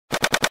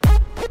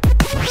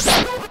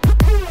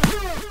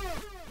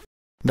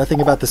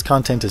Nothing about this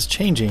content is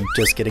changing,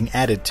 just getting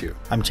added to.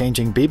 I'm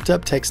changing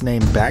BeamtUp Tech's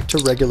name back to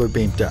regular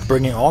BeamtUp,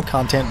 bringing all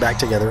content back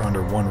together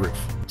under one roof.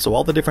 So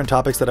all the different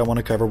topics that I want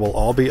to cover will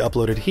all be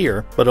uploaded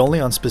here, but only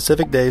on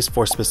specific days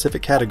for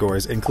specific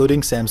categories,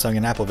 including Samsung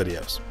and Apple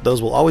videos.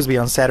 Those will always be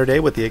on Saturday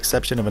with the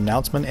exception of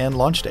announcement and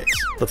launch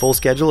dates. The full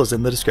schedule is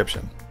in the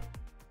description.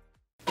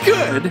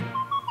 Good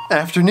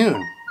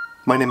afternoon.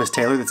 My name is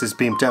Taylor, this is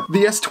BeamtUp.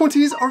 The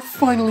S20s are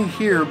finally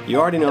here.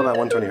 You already know about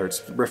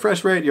 120Hz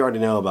refresh rate, you already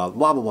know about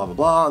blah blah blah blah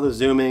blah, the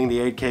zooming, the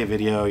 8K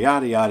video,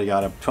 yada yada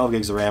yada, 12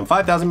 gigs of RAM,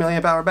 5,000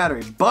 milliamp hour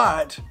battery,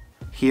 but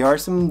here are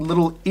some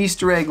little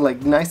Easter egg,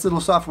 like nice little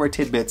software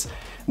tidbits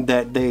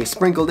that they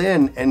sprinkled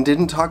in and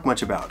didn't talk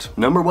much about.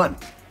 Number one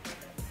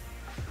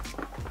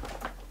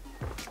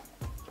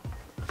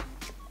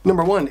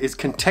is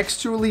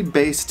contextually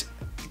based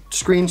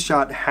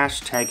screenshot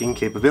hashtagging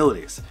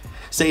capabilities.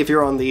 Say if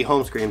you're on the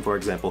home screen, for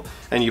example,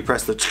 and you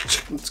press the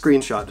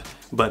screenshot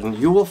button,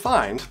 you will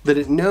find that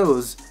it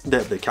knows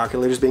that the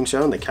calculator is being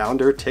shown, the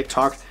calendar,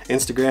 TikTok,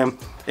 Instagram,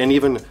 and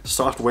even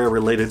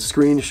software-related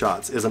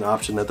screenshots is an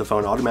option that the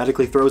phone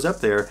automatically throws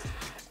up there,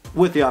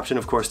 with the option,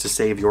 of course, to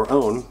save your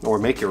own or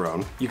make your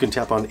own. You can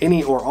tap on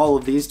any or all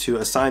of these to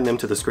assign them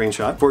to the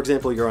screenshot. For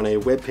example, you're on a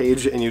web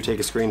page and you take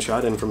a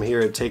screenshot, and from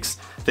here it takes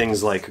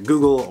things like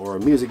Google or a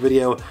music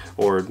video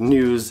or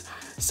news,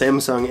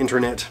 Samsung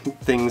internet,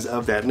 things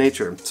of that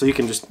nature. So you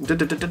can just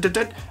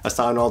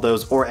assign all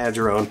those or add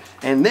your own,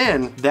 and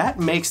then that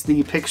makes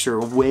the picture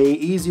way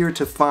easier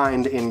to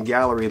find in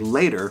gallery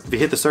later. If you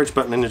hit the search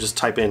button and you just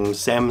type in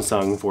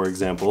Samsung, for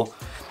example,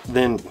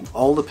 then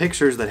all the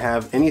pictures that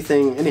have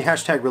anything, any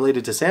hashtag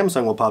related to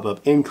Samsung will pop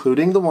up,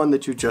 including the one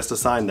that you just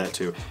assigned that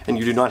to. And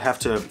you do not have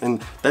to,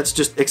 and that's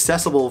just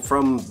accessible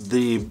from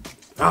the,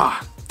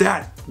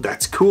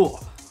 that's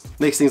cool.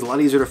 Makes things a lot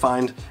easier to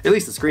find, at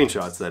least the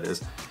screenshots, that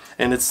is.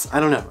 And it's, I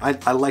don't know,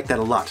 I like that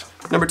a lot.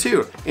 Number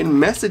two, in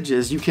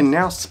messages, you can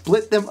now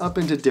split them up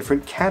into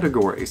different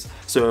categories.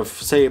 So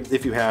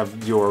if you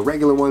have your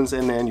regular ones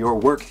and then your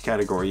work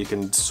category, you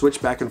can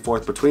switch back and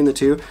forth between the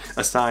two,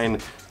 assign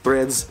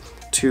threads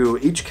to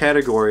each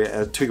category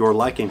to your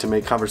liking to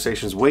make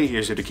conversations way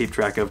easier to keep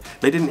track of.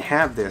 They didn't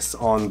have this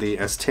on the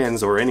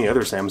S10s or any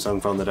other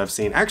Samsung phone that I've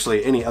seen,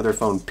 actually any other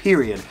phone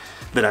period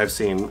that I've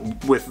seen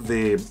with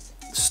the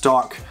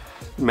stock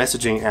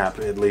messaging app,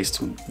 at least.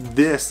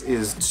 This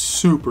is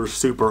super,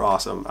 super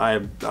awesome.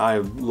 I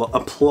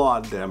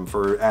applaud them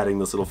for adding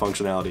this little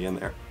functionality in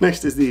there.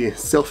 Next is the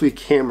selfie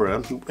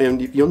camera,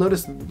 and you'll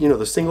notice, you know,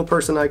 the single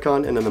person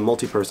icon and then the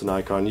multi-person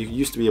icon. You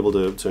used to be able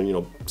to you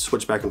know,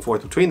 switch back and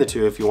forth between the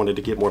two if you wanted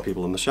to get more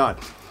people in the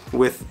shot.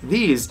 With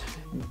these,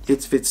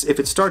 if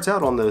it starts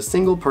out on the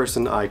single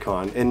person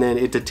icon and then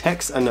it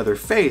detects another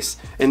face,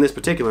 in this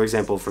particular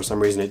example for some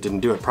reason it didn't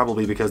do it,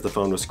 probably because the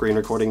phone was screen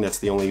recording. That's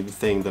the only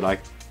thing that I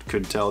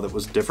could tell that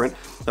was different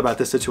about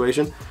this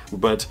situation.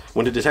 But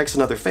when it detects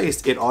another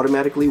face, it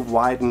automatically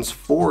widens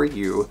for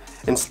you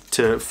and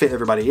to fit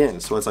everybody in.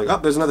 So it's like, oh,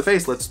 there's another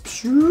face, let's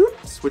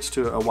switch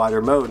to a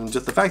wider mode. And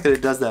just the fact that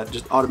it does that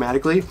just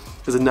automatically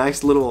is a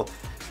nice little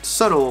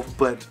subtle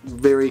but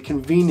very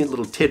convenient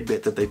little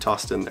tidbit that they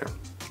tossed in there.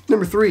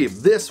 Number three,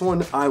 this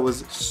one I was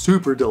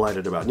super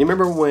delighted about. You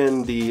remember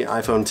when the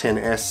iPhone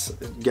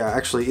XS,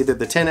 actually either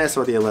the XS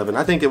or the 11,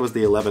 I think it was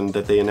the 11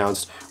 that they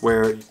announced,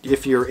 where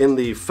if you're in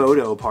the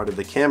photo part of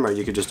the camera,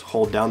 you could just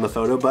hold down the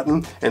photo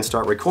button and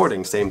start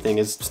recording. Same thing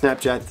as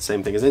Snapchat,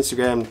 same thing as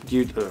Instagram,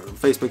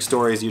 Facebook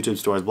stories, YouTube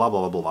stories, blah,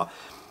 blah, blah, blah.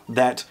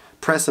 That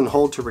press and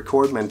hold to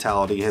record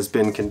mentality has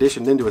been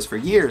conditioned into us for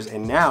years,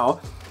 and now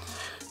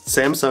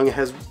Samsung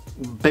has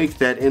baked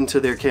that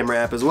into their camera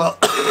app as well.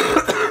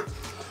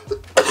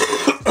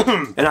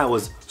 And I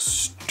was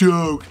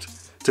stoked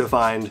to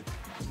find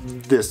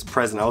this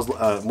present. I was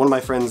one of my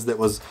friends that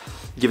was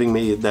giving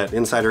me that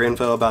insider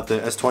info about the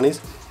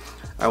S20s.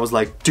 I was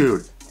like,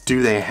 dude,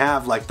 do they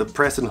have like the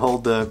press and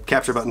hold the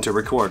capture button to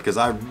record? Because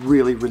I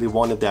really, really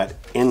wanted that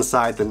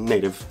inside the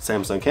native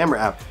Samsung camera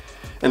app.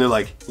 And they're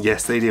like,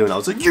 yes, they do. And I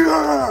was like,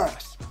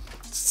 yes!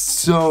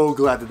 So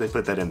glad that they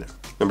put that in there.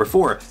 Number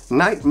four,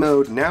 night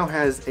mode now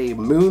has a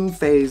moon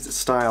phase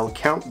style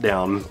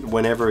countdown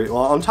whenever, well,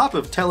 on top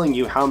of telling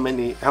you how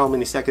many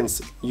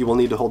seconds you will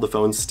need to hold the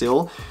phone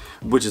still,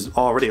 which is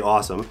already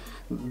awesome.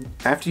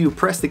 After you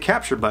press the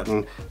capture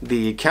button,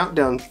 the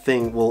countdown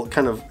thing will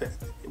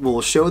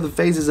will show the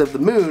phases of the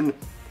moon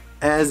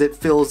as it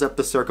fills up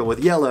the circle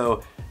with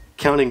yellow,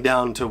 counting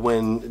down to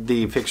when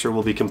the picture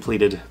will be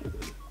completed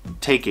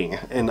taking.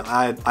 And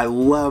I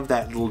love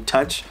that little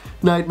touch.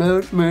 Night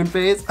mode, moon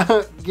phase,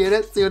 get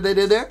it? See what they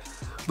did there?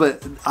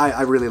 But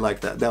I really like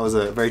that. That was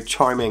a very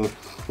charming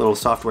little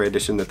software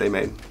addition that they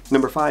made.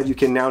 Number five, you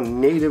can now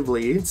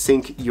natively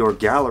sync your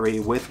gallery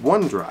with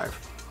OneDrive.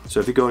 So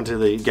if you go into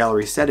the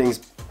gallery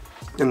settings,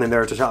 and then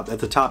there at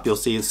the top you'll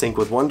see sync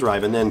with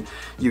OneDrive, and then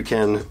you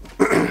can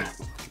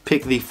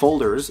pick the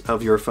folders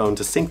of your phone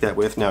to sync that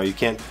with. Now you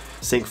can't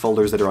sync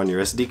folders that are on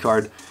your SD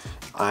card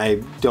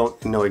I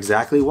don't know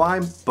exactly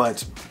why,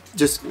 but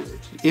just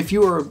if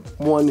you are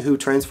one who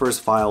transfers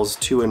files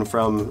to and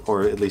from,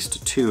 or at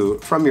least to,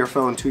 from your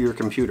phone to your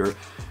computer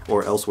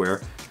or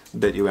elsewhere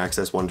that you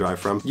access OneDrive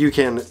from, you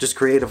can just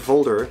create a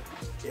folder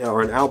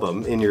or an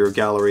album in your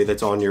gallery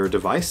that's on your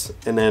device,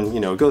 and then, you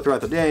know, go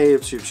throughout the day,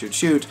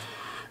 shoot,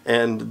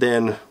 and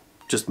then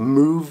just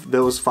move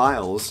those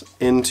files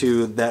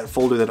into that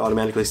folder that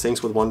automatically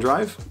syncs with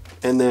OneDrive.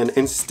 And then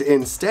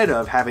instead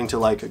of having to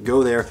like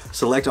go there,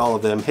 select all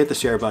of them, hit the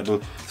share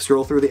button,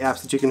 scroll through the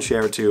apps that you can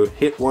share to,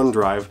 hit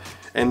OneDrive,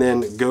 and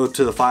then go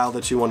to the file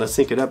that you want to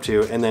sync it up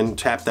to, and then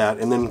tap that,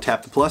 and then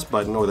tap the plus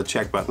button or the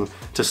check button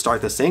to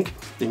start the sync.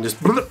 You can just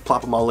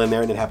plop them all in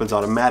there and it happens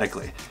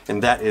automatically.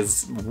 And that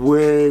is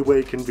way,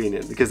 way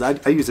convenient, because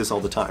I use this all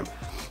the time.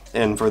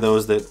 And for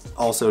those that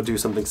also do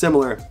something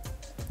similar,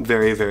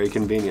 very, very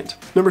convenient.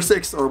 Number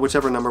 6, or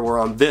whichever number we're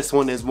on, this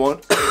one is one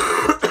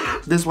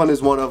this one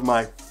is one of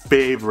my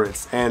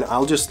favorites, and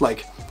I'll just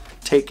like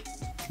take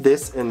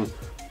this and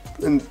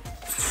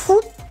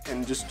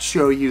just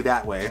show you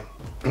that way.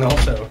 And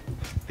also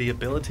the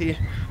ability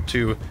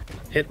to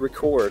hit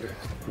record,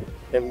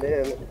 and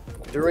then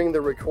during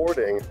the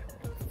recording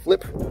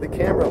flip the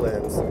camera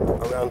lens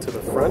around to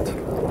the front,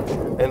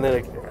 and then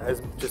it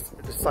just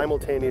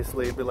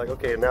simultaneously be like,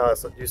 okay, now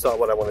you saw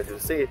what I wanted you to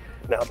see,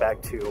 now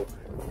back to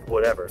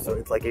whatever. So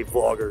it's like a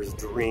vlogger's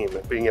dream,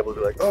 being able to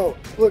be like, oh,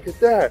 look at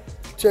that,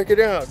 check it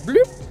out,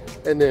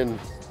 bloop, and then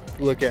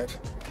look at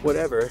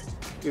whatever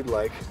you'd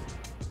like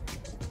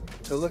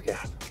to look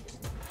at.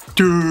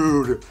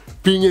 Dude,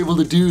 being able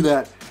to do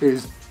that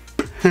is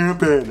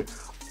pimpin'.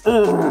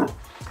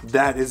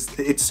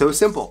 It's so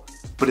simple.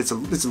 But it's a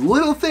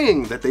little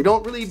thing that they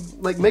don't really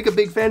like make a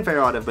big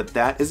fanfare out of, but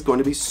that is going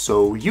to be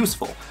so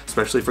useful,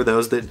 especially for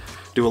those that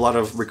do a lot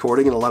of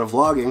recording and a lot of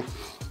vlogging.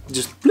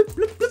 Just flip,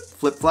 flip, flip,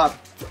 flip, flop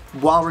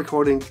while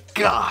recording.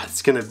 God,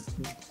 it's gonna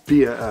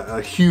be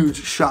a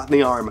huge shot in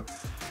the arm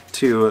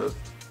to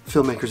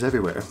filmmakers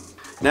everywhere.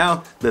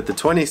 Now that the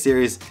 20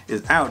 series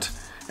is out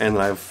and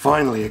I've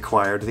finally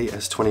acquired the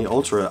S20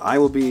 Ultra, I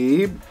will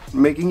be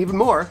making even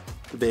more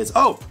vids.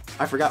 Oh,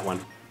 I forgot one.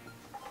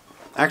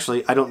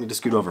 Actually, I don't need to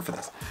scoot over for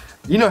this.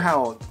 You know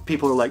how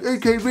people are like,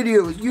 8K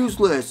video is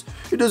useless.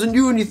 It doesn't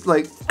do anything,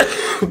 like,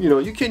 you know,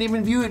 you can't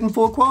even view it in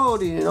full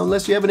quality, you know,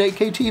 unless you have an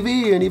 8K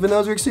TV, and even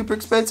those are super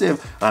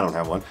expensive. I don't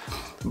have one.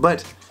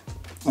 But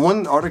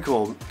one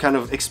article kind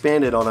of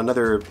expanded on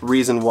another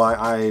reason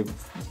why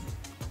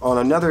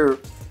on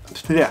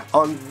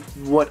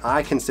what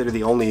I consider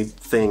the only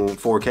thing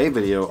 4K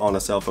video on a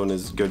cell phone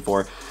is good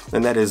for,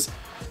 and that is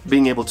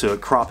being able to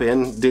crop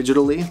in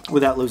digitally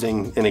without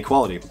losing any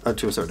quality,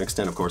 to a certain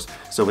extent, of course.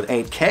 So with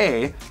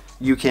 8K,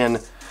 you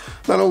can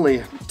not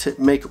only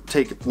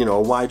take you know,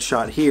 a wide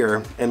shot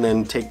here, and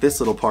then take this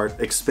little part,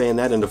 expand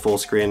that into full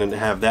screen, and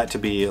have that to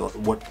be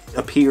what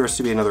appears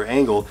to be another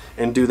angle,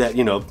 and do that,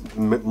 you know,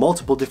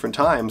 multiple different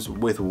times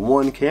with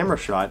one camera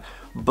shot.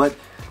 But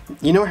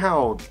you know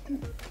how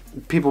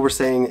people were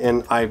saying,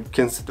 and I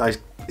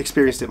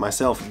experienced it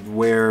myself,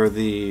 where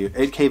the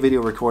 8K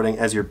video recording,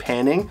 as you're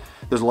panning,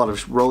 there's a lot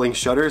of rolling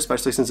shutter,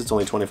 especially since it's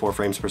only 24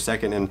 frames per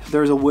second, and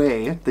there's a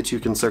way that you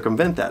can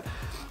circumvent that.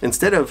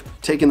 Instead of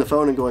taking the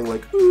phone and going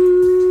like,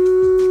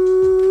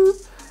 ooh,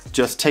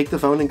 just take the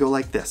phone and go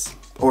like this.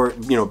 Or,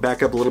 you know,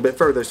 back up a little bit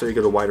further so you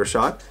get a wider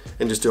shot,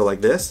 and just do it like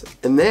this.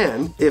 And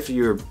then, if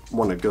you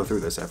want to go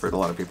through this effort, a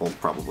lot of people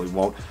probably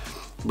won't,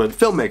 but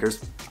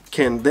filmmakers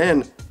can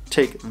then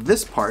take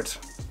this part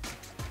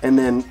and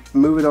then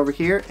move it over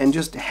here and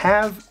just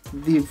have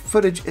the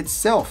footage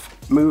itself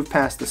move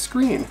past the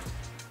screen.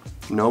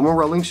 No more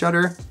rolling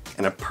shutter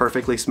and a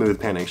perfectly smooth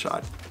panning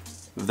shot.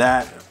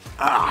 That,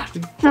 I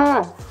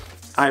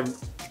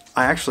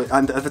actually,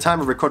 at the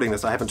time of recording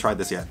this, I haven't tried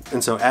this yet.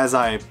 And so as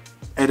I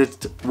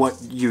edit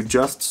what you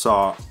just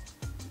saw,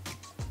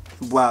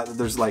 wow,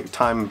 there's like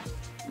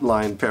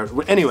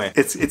timeline, anyway,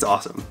 it's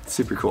awesome,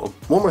 super cool.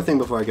 One more thing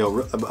before I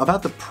go,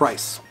 about the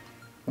price.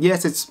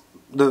 Yes, it's,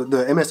 the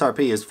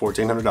MSRP is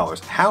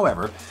 $1,400.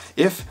 However,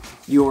 if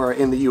you're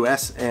in the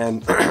US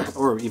and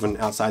or even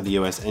outside the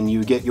US, and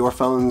you get your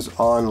phones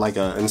on like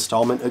an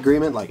installment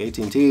agreement, like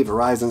AT&T,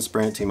 Verizon,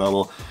 Sprint,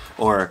 T-Mobile,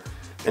 or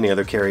any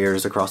other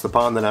carriers across the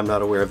pond that I'm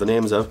not aware of the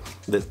names of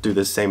that do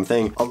this same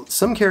thing.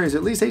 Some carriers,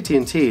 at least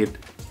AT&T,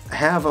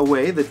 have a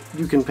way that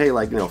you can pay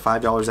like, you know,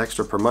 $5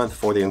 extra per month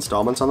for the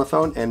installments on the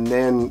phone, and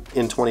then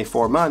in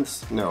 12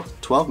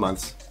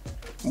 months,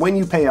 when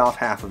you pay off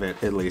half of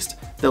it at least,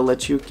 they'll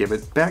let you give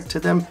it back to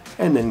them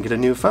and then get a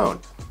new phone.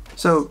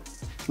 So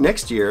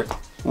next year,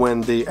 when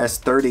the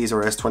S30s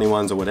or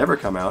S21s or whatever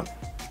come out,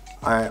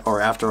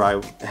 or after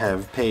I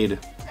have paid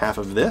half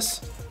of this,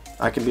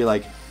 I can be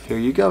like, here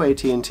you go,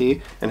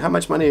 AT&T, and how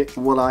much money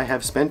will I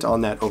have spent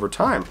on that over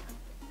time?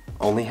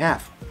 Only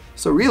half.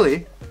 So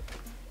really,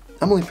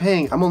 I'm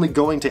only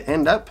going to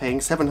end up paying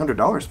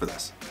 $700 for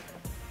this.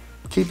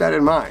 Keep that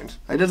in mind.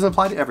 It doesn't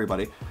apply to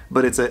everybody,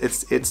 but it's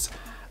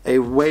a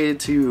way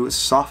to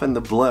soften the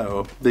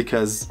blow,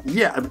 because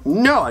yeah,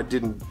 no, I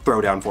didn't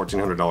throw down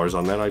 $1,400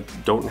 on that. I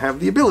don't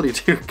have the ability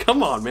to.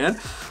 Come on, man.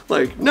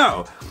 Like,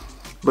 no.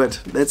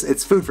 But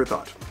it's food for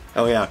thought.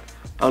 Oh yeah,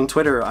 on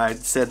Twitter I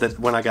said that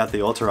when I got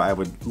the Ultra I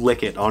would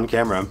lick it on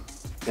camera.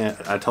 And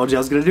I told you I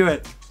was gonna do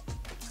it.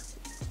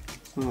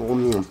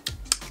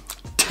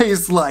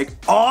 Tastes like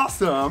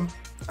awesome!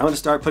 I'm gonna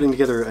start putting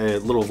together a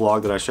little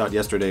vlog that I shot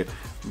yesterday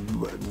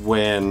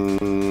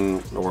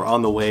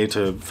on the way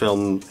to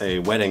film a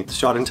wedding.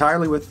 Shot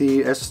entirely with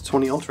the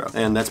S20 Ultra.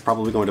 And that's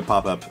probably going to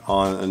pop up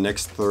on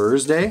next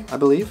Thursday, I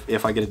believe,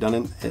 if I get it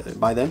done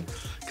by then.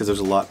 Because there's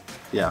a lot,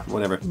 yeah,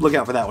 whatever. Look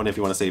out for that one if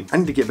you want to see. I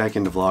need to get back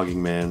into vlogging,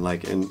 man,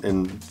 like, and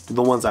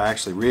the ones I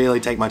actually really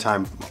take my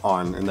time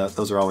on, and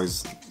those are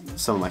always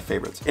some of my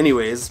favorites.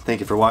 Anyways, thank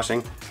you for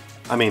watching.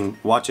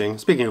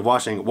 Speaking of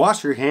washing,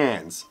 wash your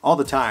hands all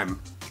the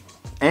time.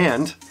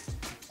 And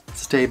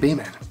stay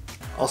beaming.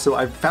 Also,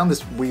 I found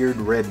this weird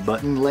red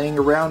button laying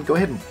around. Go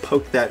ahead and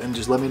poke that and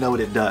just let me know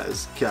what it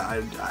does.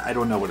 I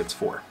don't know what it's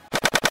for.